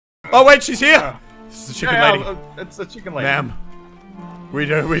Oh wait, she's here. This is the chicken lady. It's the chicken lady. Ma'am, we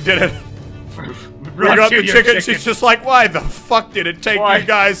did it. We Brought got you the your chicken. She's just like, why the fuck did it take Why? you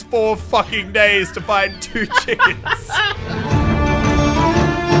guys 4 fucking days to find 2 chickens?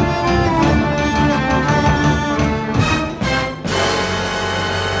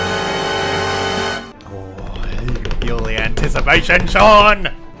 Feel the anticipation, Sean!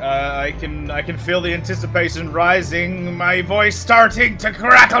 I can feel the anticipation rising, my voice starting to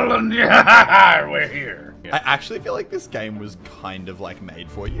crackle, and we're here. I actually feel like this game was kind of like made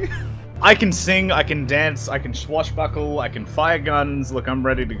for you. I can sing, I can dance, I can swashbuckle, I can fire guns. Look, I'm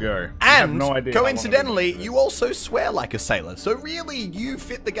ready to go. I have And, no idea how I wanna coincidentally, do this. you also swear like a sailor, so really, you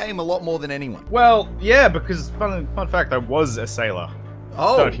fit the game a lot more than anyone. Well, yeah, because fun fact, I was a sailor.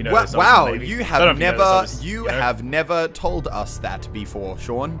 Oh, Don't know if you know this, I was wow, in the Navy. you Don't have know if you know this, I never, was, you you know. have never told us that before,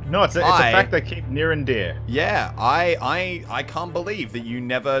 Sean. No, it's a fact I keep near and dear. Yeah, I can't believe that you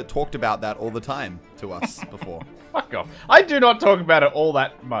never talked about that all the time to us before. Fuck off. I do not talk about it all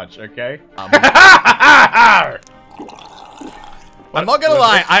that much, okay? I'm not gonna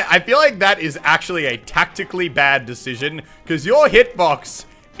lie, I feel like that is actually a tactically bad decision, because your hitbox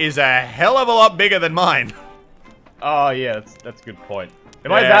is a hell of a lot bigger than mine. Oh, yeah, that's a good point.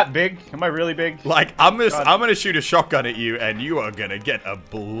 Am I that big? Am I really big? Like, I'm gonna shoot a shotgun at you, and you are gonna get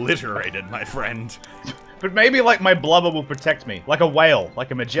obliterated, my friend. But maybe, like, my blubber will protect me. Like a whale. Like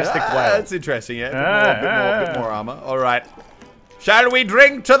a majestic whale. That's interesting, yeah. Bit more armor. Alright. Shall we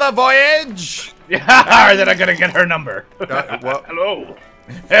drink to the voyage? Yeah, then I'm gonna get her number. What? Hello.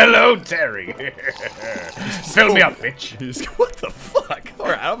 Hello, Terry. Fill me up, bitch. What the fuck?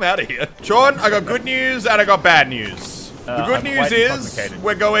 Alright, I'm out of here. Sean, I got good news and I got bad news. The good news is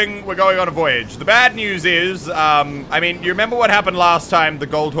we're going on a voyage. The bad news is, I mean, you remember what happened last time? The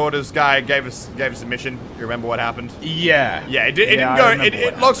Gold Hoarders guy gave us a mission. You remember what happened? Yeah. Yeah, it didn't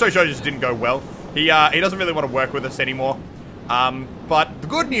go. Long story short, it just didn't go well. He doesn't really want to work with us anymore. But the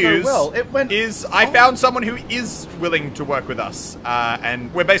good news is I found someone who is willing to work with us,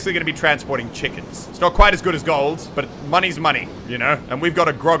 and we're basically going to be transporting chickens. It's not quite as good as gold, but money's money, you know? And we've got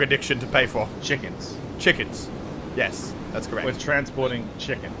a grog addiction to pay for. Chickens. Chickens. Yes, that's correct. We're transporting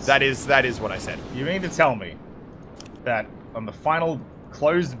chickens. That is what I said. You mean to tell me that on the final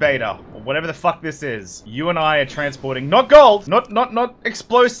closed beta, or whatever the fuck this is, you and I are transporting not gold, not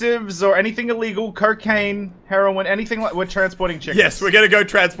explosives or anything illegal, cocaine, heroin, anything like. We're transporting chickens. Yes, we're gonna go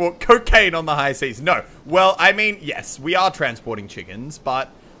transport cocaine on the high seas. No, well, I mean, yes, we are transporting chickens,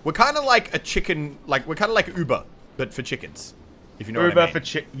 but we're kind of like a chicken, like we're kind of like Uber, but for chickens. If you know what I mean. Uber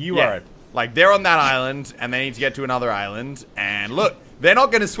for you are. Like they're on that island, and they need to get to another island, and look, they're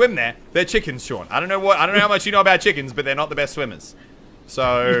not gonna swim there. They're chickens, Sean. I don't know how much you know about chickens, but they're not the best swimmers.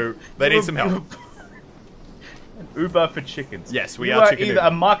 So they need some help. Uber for chickens. Yes, we are chicken either Uber.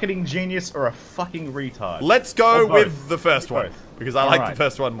 a marketing genius or a fucking retard. Let's go with the first one, because I like the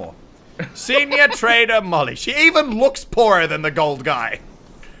first one more. Senior Trader Molly. She even looks poorer than the gold guy.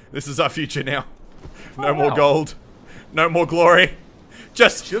 This is our future now. No more gold. No more glory.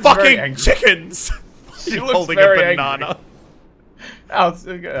 Just fucking chickens. She looks holding very a banana.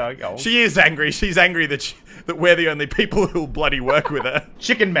 She is angry. She's angry that we're the only people who'll bloody work with her.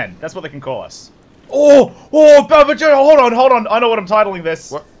 Chicken men. That's what they can call us. Oh, but hold on. I know what I'm titling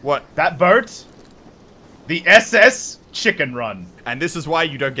this. What? That boat? The SS Chicken Run. And this is why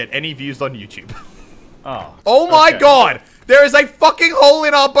you don't get any views on YouTube. Oh. My god! There is a fucking hole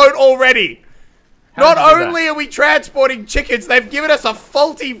in our boat already! Not only are we transporting chickens, they've given us a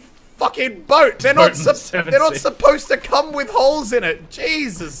faulty fucking boat. They're not supposed to come with holes in it.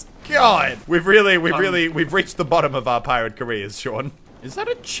 Jesus God. We've reached the bottom of our pirate careers, Sean. Is that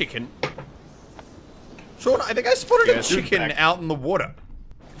a chicken? Sean, I think I spotted a chicken out in the water.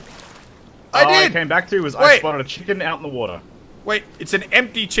 I did! I came back to I spotted a chicken out in the water. Wait, it's an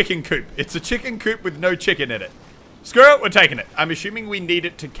empty chicken coop. It's a chicken coop with no chicken in it. Screw it, we're taking it. I'm assuming we need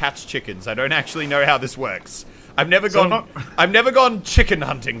it to catch chickens. I don't actually know how this works. I've never gone chicken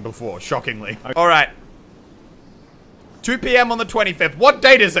hunting before, shockingly. Okay. Alright. 2 PM on the 25th. What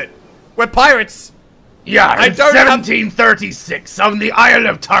date is it? We're pirates! Yeah, it's 1736 on the Isle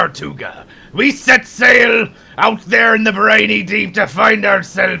of Tortuga. We set sail out there in the briny deep to find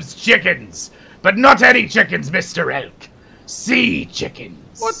ourselves chickens. But not any chickens, Mr. Elk. Sea chickens.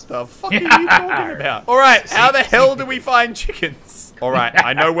 What the fuck are you talking about? Alright, how the hell do we find chickens? Alright,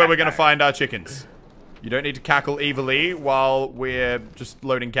 I know where we're gonna find our chickens. You don't need to cackle evilly while we're just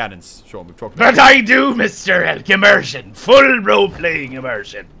loading cannons. Sure, we've talked about But I do, Mr. Elk. Immersion. Full role-playing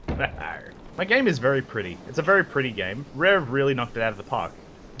immersion. My game is very pretty. It's a very pretty game. Rare really knocked it out of the park.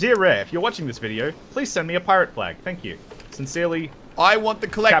 Dear Rare, if you're watching this video, please send me a pirate flag. Thank you. Sincerely, I want the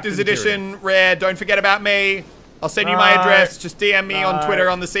collector's Captain edition rare. Don't forget about me. I'll send you my address. Just DM me on Twitter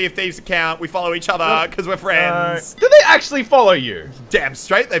on the Sea of Thieves account. We follow each other because we're friends. Do they actually follow you? Damn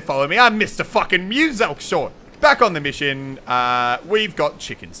straight they follow me. I'm Mr. fucking Muselk Short. Back on the mission, we've got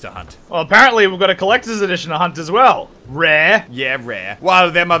chickens to hunt. Well, apparently we've got a collector's edition to hunt as well. Rare. Yeah, rare.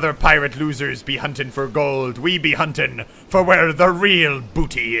 While them other pirate losers be hunting for gold, we be hunting for where the real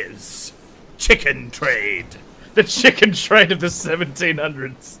booty is. Chicken trade. The chicken trade of the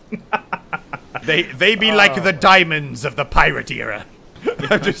 1700s. They be like the diamonds of the pirate era.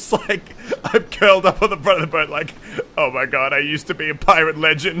 I'm just like, I'm curled up on the front of the boat like, oh my god, I used to be a pirate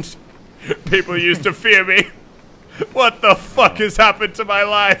legend. People used to fear me. What the fuck has happened to my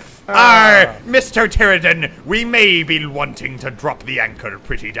life? Mr. Tyrriden, we may be wanting to drop the anchor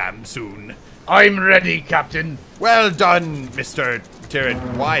pretty damn soon. I'm ready, Captain. Well done, Mr.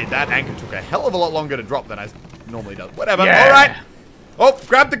 Tyrriden. Why, that anchor took a hell of a lot longer to drop than I normally does. Whatever, alright. Oh,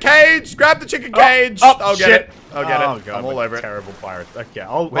 grab the cage! Grab the chicken cage! I'll get it. I'll get it. Oh, God, I'm all over it. Terrible pirate. Okay,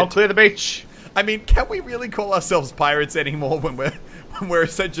 I'll clear the beach. I mean, can we really call ourselves pirates anymore when we're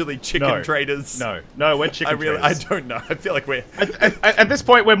essentially chicken traders? No, we're chicken traders. I don't know. I feel like we're... At this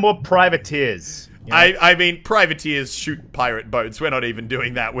point, we're more privateers. You know? I mean, privateers shoot pirate boats. We're not even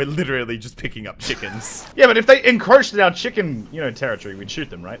doing that. We're literally just picking up chickens. Yeah, but if they encroached our chicken, territory, we'd shoot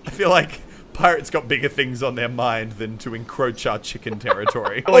them, right? I feel like pirates got bigger things on their mind than to encroach our chicken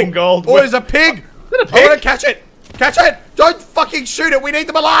territory. Gold. Oh, there's a pig! Is it a I want to catch it! Catch it! Don't fucking shoot it! We need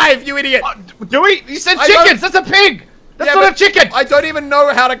them alive, you idiot! Do we? You said chickens! That's a pig! That's not a chicken! I don't even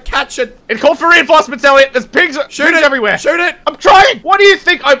know how to catch it! It called for reinforcements, Elliot! There's pigs everywhere! Shoot it! I'm trying! What do you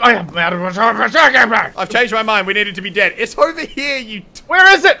think? I've changed my mind. We need it to be dead. It's over here, you...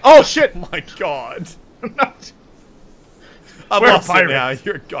 Where is it? Oh, shit! Oh my god. I've lost it now.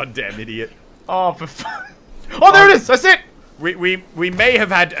 You're a goddamn idiot. Oh, for fuck. Oh, there it is! That's it! We may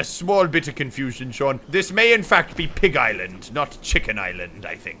have had a small bit of confusion, Sean. This may in fact be Pig Island, not Chicken Island,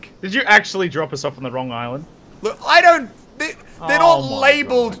 I think. Did you actually drop us off on the wrong island? Look, I don't... They're not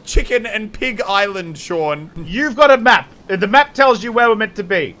labeled Chicken and Pig Island, Sean. You've got a map. The map tells you where we're meant to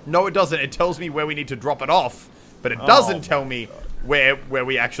be. No, it doesn't. It tells me where we need to drop it off, but it doesn't tell me where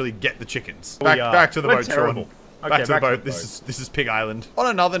we actually get the chickens. Back to the boat, Sean. Back to the boat. This is Pig Island. On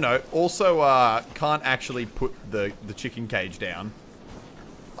another note, also can't actually put the chicken cage down.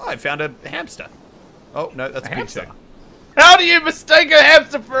 Oh, I found a hamster. Oh no, that's a pig too. How do you mistake a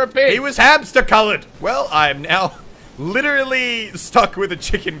hamster for a pig? He was hamster colored. Well, I'm now literally stuck with a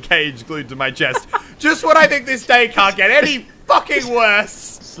chicken cage glued to my chest. Just when I think this day can't get any fucking worse.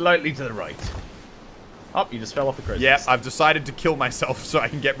 Slightly to the right. Oh, you just fell off the cruise. Yeah, I've decided to kill myself so I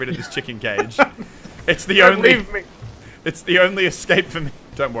can get rid of this chicken cage. It's the only escape for me.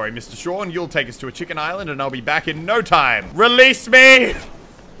 Don't worry, Mr. Sean. You'll take us to a chicken island and I'll be back in no time. Release me!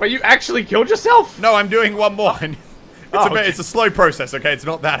 Wait, you actually killed yourself? No, I'm doing one more. It's a slow process, okay? It's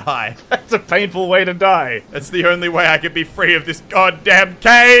not that high. That's a painful way to die. That's the only way I can be free of this goddamn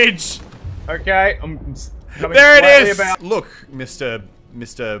cage! Okay, I'm coming there it is! Look, Mr.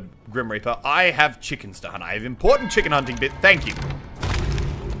 Grim Reaper, I have chickens to hunt. I have important chicken hunting bit. Thank you.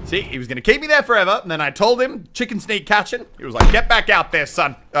 See, he was going to keep me there forever, and then I told him, chickens need catching. He was like, get back out there,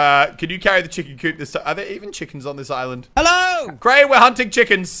 son. Can you carry the chicken coop this time? Are there even chickens on this island? Hello! Cray, we're hunting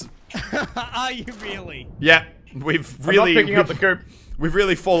chickens. Are you really? Yeah, we've really... I'm not picking up the coop. We've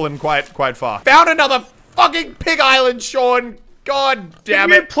really fallen quite far. Found another fucking pig island, Sean. God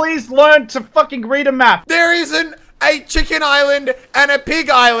damn it. Can you please learn to fucking read a map? There isn't a chicken island and a pig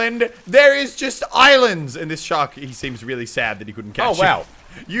island. There is just islands. And this shark, he seems really sad that he couldn't catch Oh, wow.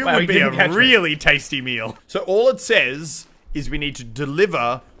 You would be a really tasty meal. So all it says is we need to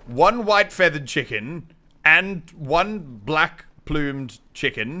deliver one white feathered chicken and one black plumed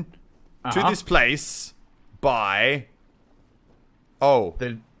chicken to this place by... Oh,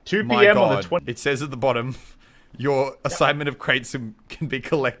 the 2 my p.m. God. on the 20th. It says at the bottom, your assignment of crates can be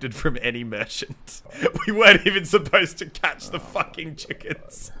collected from any merchant. We weren't even supposed to catch the fucking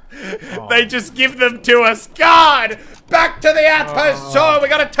chickens. They just give them to us. God! Back to the outpost, Sean! We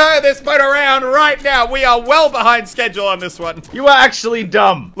gotta turn this boat around right now. We are well behind schedule on this one. You are actually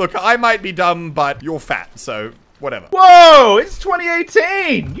dumb. Look, I might be dumb, but you're fat, so whatever. Whoa! It's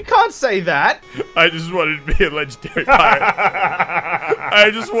 2018! You can't say that! I just wanted to be a legendary pirate.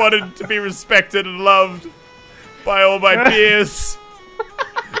 I just wanted to be respected and loved by all my peers.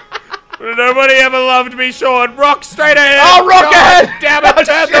 Nobody ever loved me, Sean. Rock straight ahead. Oh, rock ahead! Damn it,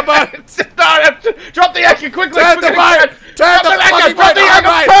 turn the boat. Drop the anchor quickly. Turn the boat. Turn the fucking boat.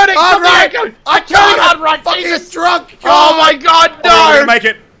 I'm right. I can't. I'm fucking drunk. Oh my God, no. Oh, we're gonna make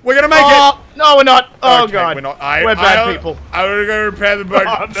it. We're gonna make it! No, we're not! Oh, okay, God. We're not. We're bad people. I'm gonna go repair the boat,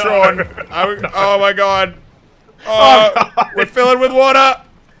 Oh, no. Sean. Oh, my God. Oh, God. We're filling with water.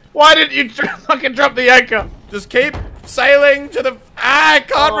 Why didn't you fucking drop the anchor? Just keep sailing to the... I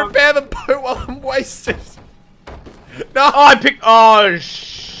can't repair the boat while I'm wasted. No. Oh, I picked... Oh,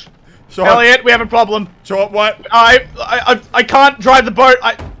 Sean. Elliot, we have a problem. Sean, what? I can't drive the boat.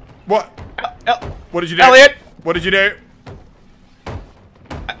 What? What did you do? Elliot. What did you do?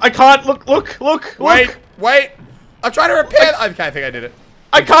 I can't. Look. Wait. I'm trying to repair... Okay, I think I did it.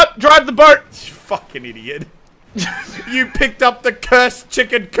 I can't drive the boat. You fucking idiot. You picked up the cursed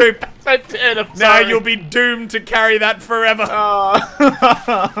chicken coop. I did, I'm Now sorry. you'll be doomed to carry that forever. Oh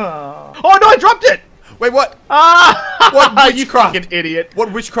no, I dropped it. Wait, what? What witchcraft? You fucking idiot.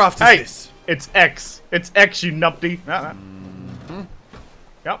 What witchcraft is this? It's X. It's X, you numpty.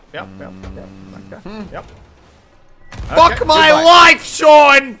 Yep. Fuck Okay, my goodbye. life,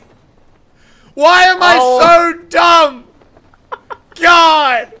 Sean! Why am I so dumb?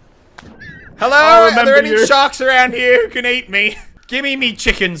 God! Hello? I'll Are there remember any you. sharks around here who can eat me? Gimme me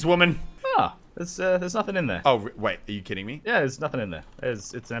chickens, woman. Ah, there's nothing in there. Oh, wait, are you kidding me? Yeah, there's nothing in there.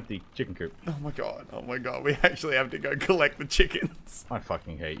 It's an empty chicken coop. Oh my god, we actually have to go collect the chickens. I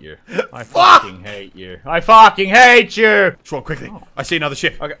fucking hate you. I fucking hate you. I fucking hate you! Sean, quickly. I see another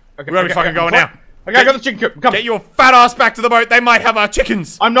ship. Okay, We gotta be fucking going now. Okay, I got the chicken coop. Come. Get your fat ass back to the boat. They might have our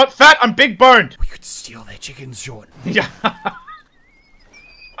chickens. I'm not fat, I'm big boned. We could steal their chickens, Sean. Yeah.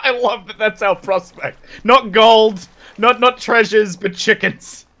 I love that that's our prospect. Not gold, not treasures, but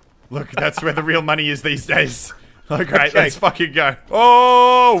chickens. Look, that's where the real money is these days. Oh, great, let's fucking go.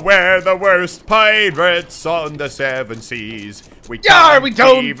 Oh, we're the worst pirates on the seven seas. We don't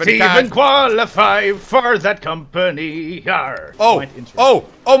even even qualify for that company. Yar. Oh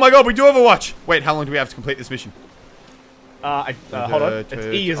my god, we do have a watch. Wait, how long do we have to complete this mission? Hold on. It's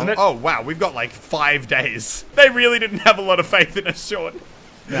E, isn't it? Oh, wow, we've got like 5 days. They really didn't have a lot of faith in us, Sean.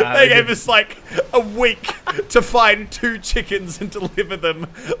 Nah, they gave us like a week to find 2 chickens and deliver them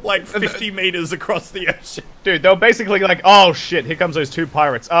like 50 meters across the ocean. Dude, they were basically like, oh shit, here comes those 2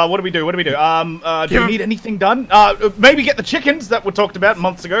 pirates. What do we do? Do we need anything done? Maybe get the chickens that were talked about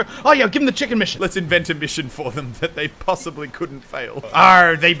months ago. Oh yeah, give them the chicken mission. Let's invent a mission for them that they possibly couldn't fail.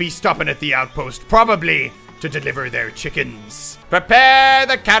 Are they be stopping at the outpost? Probably to deliver their chickens. Prepare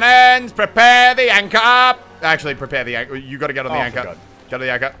the cannons, prepare the anchor. Actually, prepare the anchor. You gotta get on the anchor. God. Get on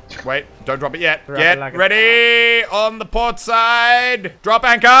the anchor. Wait, don't drop it yet. Get ready on the port side. Drop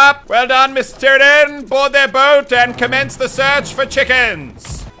anchor. Well done, Mr. Tyridan. Board their boat and commence the search for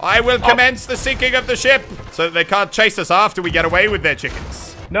chickens. I will commence the sinking of the ship so that they can't chase us after we get away with their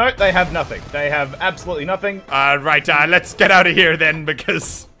chickens. No, they have nothing. They have absolutely nothing. Right, let's get out of here then,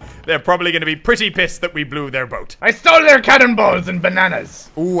 because they're probably going to be pretty pissed that we blew their boat. I stole their cannonballs and bananas.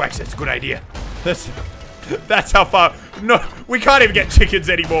 Ooh, actually, that's a good idea. That's how far... No, we can't even get chickens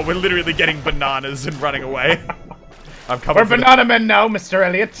anymore. We're literally getting bananas and running away. I'm coming. We're banana men now, Mr.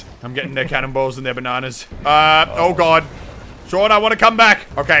 Elliot. I'm getting their cannonballs and their bananas. Oh god. Sean, I want to come back.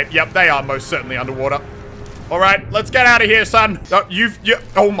 Okay, yep, they are most certainly underwater. Alright, let's get out of here, son.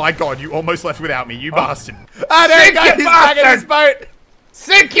 Oh my god, you almost left without me, you bastard. Ah, there he goes, he's back in his boat.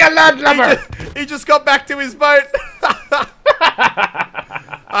 Sink, you landlubber. He just got back to his boat.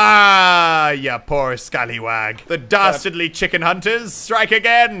 Ah, you poor scallywag. The dastardly chicken hunters strike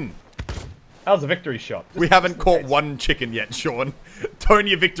again. That was a victory shot. We haven't caught 1 chicken yet, Sean. Tone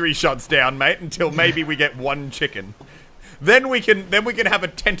your victory shots down, mate, until maybe we get 1 chicken. Then we can have a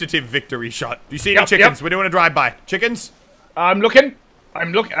tentative victory shot. Do you see any chickens? We're doing a drive-by. Chickens? I'm looking.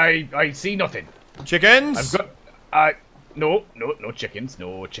 I see nothing. Chickens? I've got no chickens.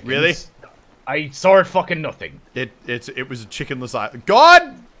 No chickens. Really? I saw fucking nothing. It was a chickenless island.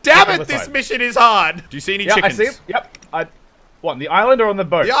 God damn it! This mission is hard. Do you see any chickens? I see it. Yep. What, on the island or on the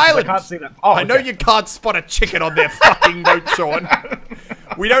boat? The island. I can't see that. Oh, I know you can't spot a chicken on their fucking boat, Sean.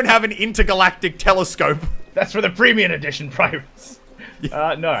 We don't have an intergalactic telescope. That's for the premium edition pirates.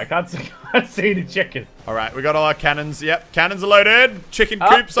 No, I can't see any chicken. All right, we got all our cannons. Yep, cannons are loaded. Chicken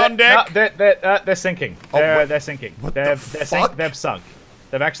coops on deck. They're sinking. They're sinking. What the fuck? They've sunk.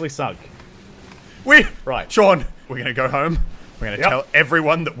 They've actually sunk. Right, Sean. We're gonna go home. We're gonna tell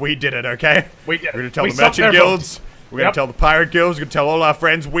everyone that we did it. Okay? We're gonna tell the merchant guilds. We're gonna tell the pirate guilds. We're gonna tell all our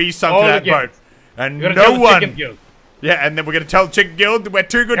friends we sunk that boat, and no one. Yeah, and then we're gonna tell the chicken guild that we're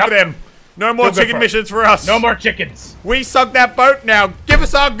too good for them. No more chicken missions for us. No more chickens. We sunk that boat now. Give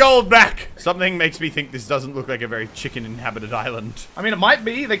us our gold back. Something makes me think this doesn't look like a very chicken-inhabited island. I mean, it might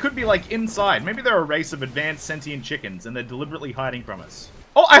be. They could be, like, inside. Maybe they're a race of advanced sentient chickens, and they're deliberately hiding from us.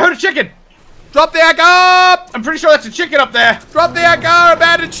 Oh, I heard a chicken! Drop the anchor! I'm pretty sure that's a chicken up there. Drop the anchor!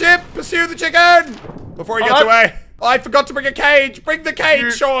 Abandon ship! Pursue the chicken! Before he gets away. Oh, I forgot to bring a cage! Bring the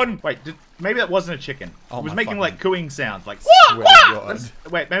cage, Sean! Wait, maybe that wasn't a chicken. Oh, it was making like cooing sounds, like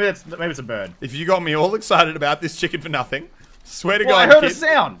wait, maybe it's a bird. If you got me all excited about this chicken for nothing, swear to Well, God, I heard kid. a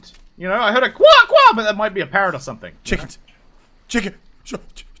sound. You know, I heard a quack quack, but that might be a parrot or something. Chickens! Chicken!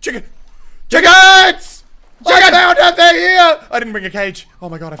 Chicken! Chickens! I found out they're here! I didn't bring a cage. Oh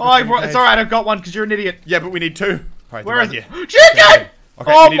my God, I forgot to bring a cage. It's alright, I've got one because you're an idiot. Yeah, but we need two. Right, Where is it? it? Chicken!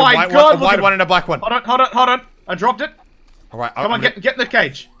 Okay, Oh we need my a white God! one, a white one and a black one. Hold on. I dropped it. All right, Come on, get in the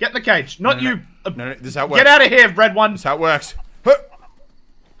cage. Get in the cage. Not you. No, this is how it works. Get out of here, red one. This is how it works. Huh.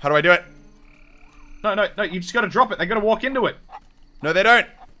 How do I do it? No, you just gotta drop it. They gotta walk into it. No, they don't.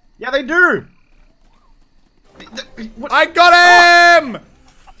 Yeah, they do. I got him!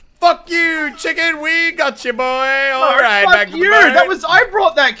 Fuck you, chicken. We got you, boy. All right, fuck back to the you. boat. That was I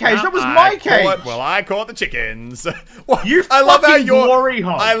brought that cage. That was my cage. I caught the chickens. Well, You I love how fucking your glory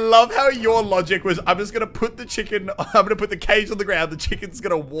hog. I love how your logic was. I'm just gonna put the chicken. I'm gonna put the cage on the ground. The chicken's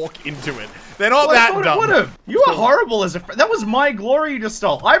gonna walk into it. They're not that dumb. Would've. You are horrible as a friend. That was my glory you just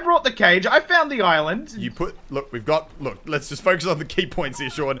stole. I brought the cage. I found the island. You put. Look, we've got. Look, let's just focus on the key points here,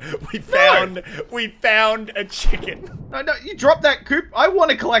 Sean. We found a chicken. No, you dropped that coop. I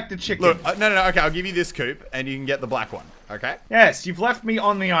want to collect the chicken. Look, no. Okay, I'll give you this coop, and you can get the black one. Okay. Yes, you've left me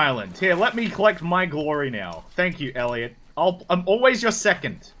on the island. Here, let me collect my glory now. Thank you, Elliot. I'm always your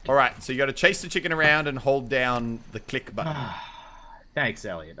second. All right, so you got to chase the chicken around and hold down the click button. Thanks,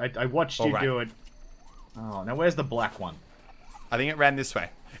 Elliot. I watched you do it. Oh, now where's the black one? I think it ran this way.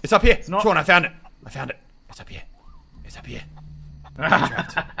 It's up here. It's not. Sean, I found it. It's up here. It's up here. I'm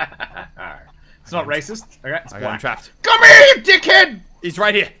trapped. It's not racist. Okay, it's black. I'm trapped. Come here, you dickhead! He's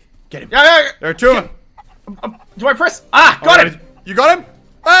right here. Get him. Yeah. There are two of them. Do I press? Got him! You got him?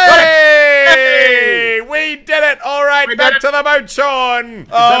 Hey! We did it! All right, back to the boat, Sean.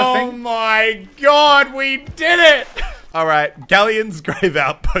 that a thing? Oh my God, we did it! All right, Galleon's Grave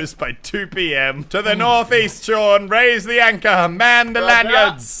Outpost by 2 p.m. To the northeast, Sean. Raise the anchor. Man the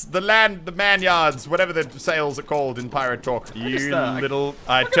lanyards. The man-yards. Whatever the sails are called in pirate talk. You little...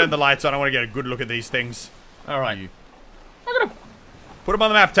 turn the lights on. I want to get a good look at these things. All right. I'm gonna put them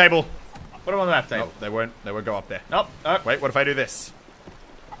on the map table. Put them on the map table. Oh, they won't go up there. Nope. Wait, what if I do this?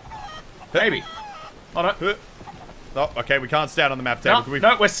 Maybe. Hold on. Oh, okay, we can't stand on the map table.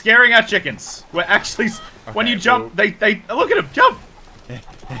 No, we're scaring our chickens. We're actually... when you jump, they... Look at them, jump! You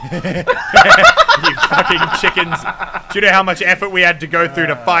fucking chickens. Do you know how much effort we had to go through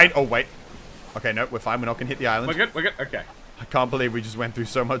to fight? Oh, wait. Okay, no, we're fine. We're not going to hit the island. We're good, okay. I can't believe we just went through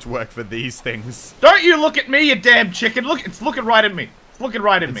so much work for these things. Don't you look at me, you damn chicken. Look, it's looking right at me. It's looking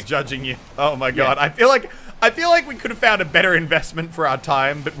right at me. It's judging you. Oh, my God. I feel like we could have found a better investment for our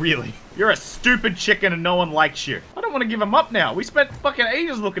time, but really. You're a stupid chicken and no one likes you. I don't want to give him up now. We spent fucking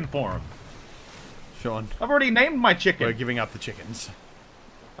ages looking for him. Sean. I've already named my chicken. We're giving up the chickens.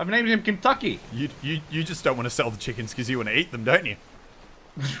 I've named him Kentucky. You just don't want to sell the chickens because you want to eat them, don't you?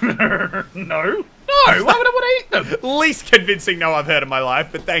 No. Why would I want to eat them? Least convincing no I've heard in my life,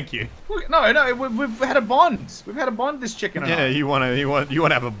 but thank you. No, we've had a bond. We've had a bond, this chicken and I. You want to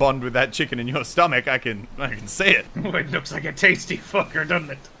have a bond with that chicken in your stomach. I can see it. It looks like a tasty fucker, doesn't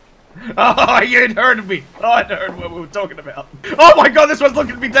it? Oh, you heard me. Oh, I heard what we were talking about. Oh my God, this one's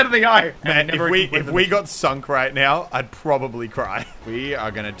looking me dead in the eye. Man, if we got sunk right now, I'd probably cry. We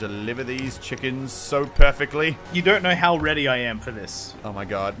are gonna deliver these chickens so perfectly. You don't know how ready I am for this. Oh my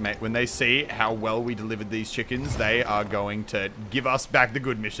God, mate. When they see how well we delivered these chickens, they are going to give us back the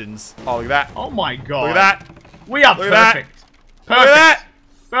good missions. Oh, look at that. Oh my God. Look at that. We are perfect. Perfect. Look at that.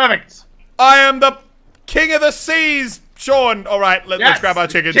 Perfect. I am the king of the seas. Sean, all right, let's grab our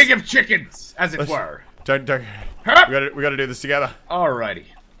chickens. King of chickens, as it were. Don't. We gotta do this together. Alrighty.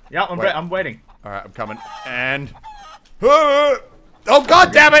 Yeah, I'm waiting. All right, I'm coming. And oh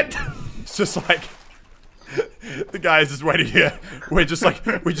God damn it! It's just like the guys just waiting here. We just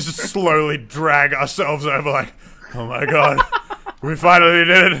slowly drag ourselves over. Like, oh my God, we finally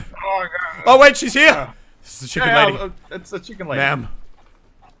did it. Oh wait, she's here. This is the chicken lady. It's the chicken lady. Ma'am,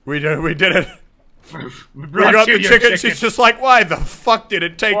 we did it. We got the chicken. She's just like, why the fuck did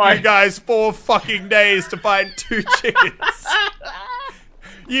it take you guys 4 fucking days to find 2 chickens?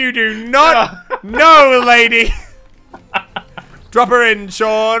 You do not know, lady. Drop her in,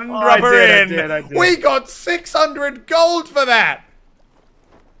 Sean. Drop her in. I did. We got 600 gold for that.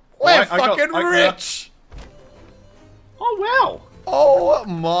 We're fucking rich. Oh wow. Oh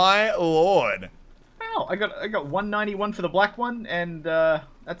my Lord. Wow, I got 191 for the black one, and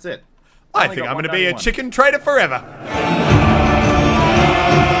that's it. I think I'm going to be a chicken trader forever.